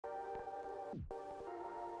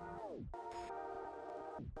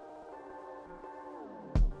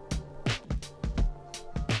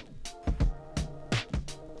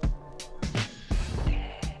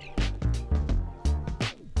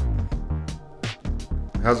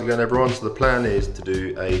How's it going, everyone? So the plan is to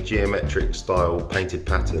do a geometric style painted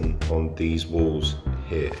pattern on these walls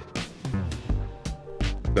here.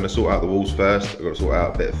 I'm going to sort out the walls first. I've got to sort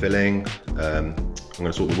out a bit of filling. I'm going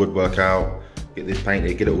to sort the woodwork out, get this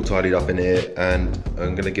painted, get it all tidied up in here, and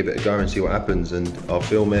I'm going to give it a go and see what happens, and I'll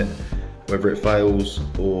film it. Whether it fails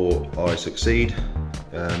or I succeed,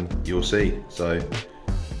 you'll see. So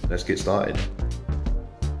let's get started.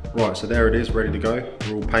 Right, so there it is, ready to go.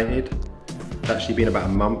 We're all painted. It's actually been about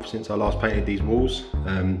a month since I last painted these walls.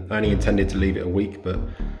 I only intended to leave it a week, but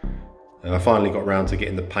I finally got around to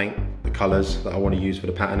getting the paint, the colours that I want to use for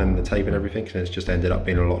the pattern and the tape and everything, and it's just ended up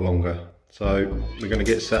being a lot longer. So we're going to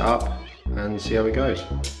get set up and see how it goes.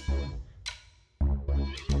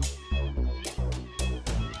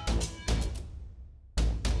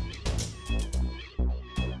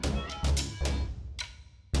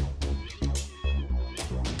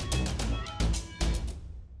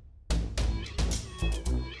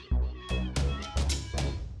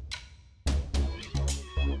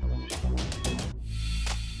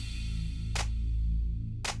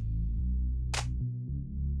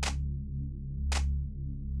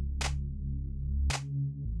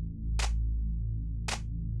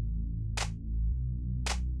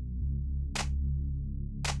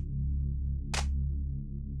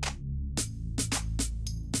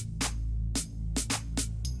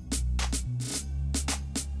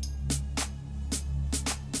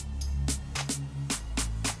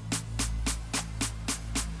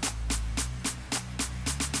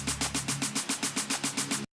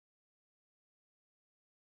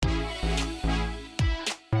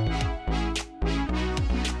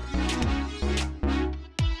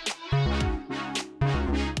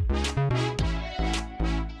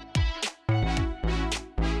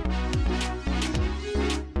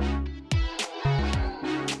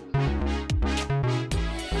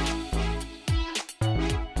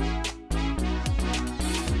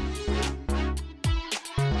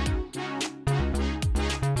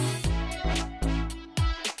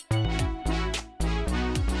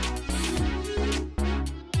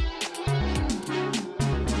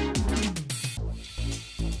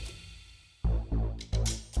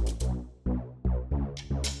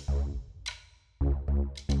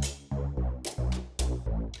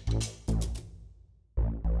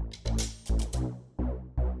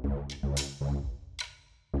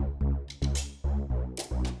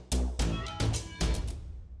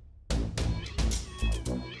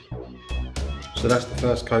 So that's the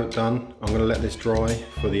first coat done. I'm going to let this dry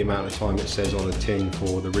for the amount of time it says on the tin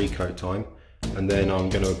for the recoat time, and then I'm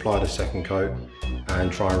going to apply the second coat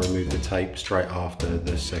and try and remove the tape straight after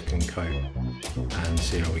the second coat and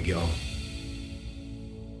see how we get on.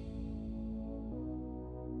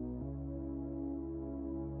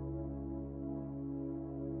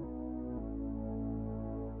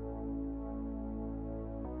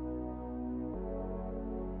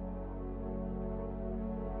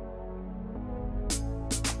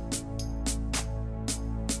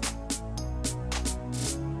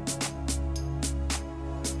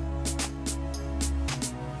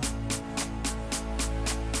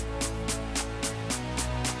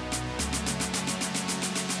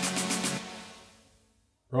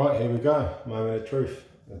 Right, here we go, moment of truth.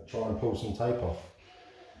 I'll try and pull some tape off.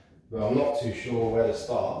 But I'm not too sure where to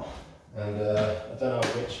start, and I don't know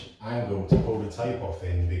which angle to pull the tape off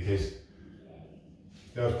in, because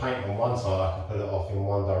if there was paint on one side I could pull it off in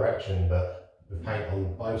one direction, but with paint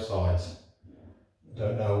on both sides, I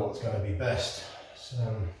don't know what's going to be best. So,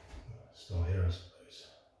 start here, I suppose.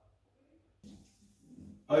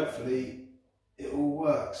 Hopefully it all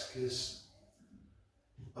works, because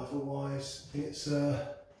otherwise it's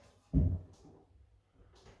a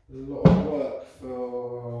lot of work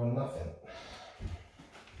for nothing.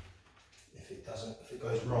 If it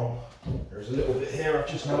goes wrong, there's a little bit here I've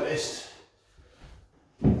just noticed,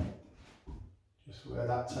 just where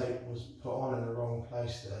that tape was put on in the wrong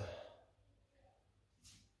place there.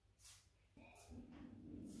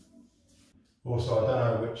 Also, I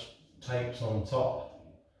don't know which tape's on top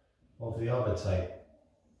of the other tape.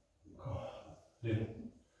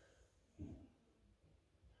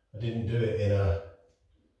 I didn't do it in a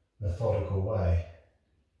methodical way.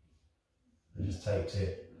 I just taped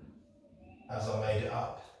it as I made it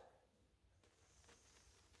up.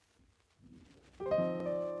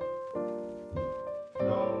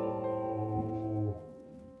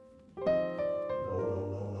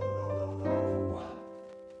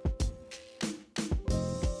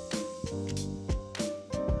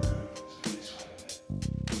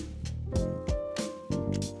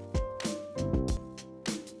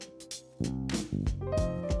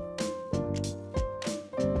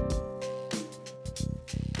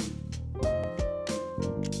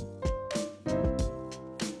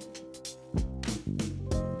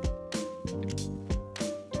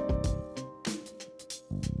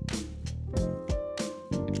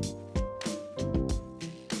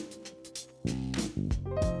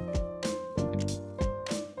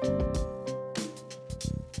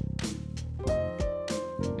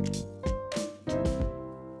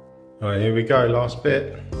 All right, here we go, last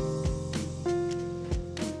bit.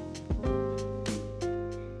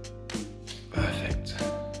 Perfect.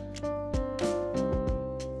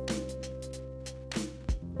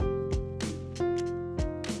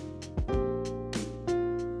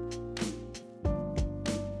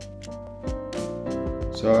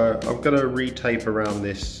 So I'm gonna retape around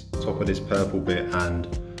this top of this purple bit and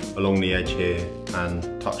along the edge here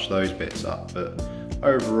and touch those bits up, but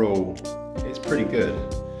overall it's pretty good.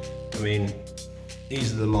 I mean,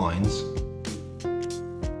 these are the lines.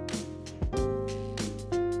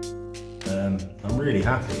 I'm really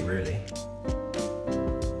happy, really.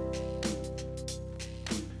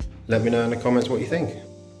 Let me know in the comments what you think.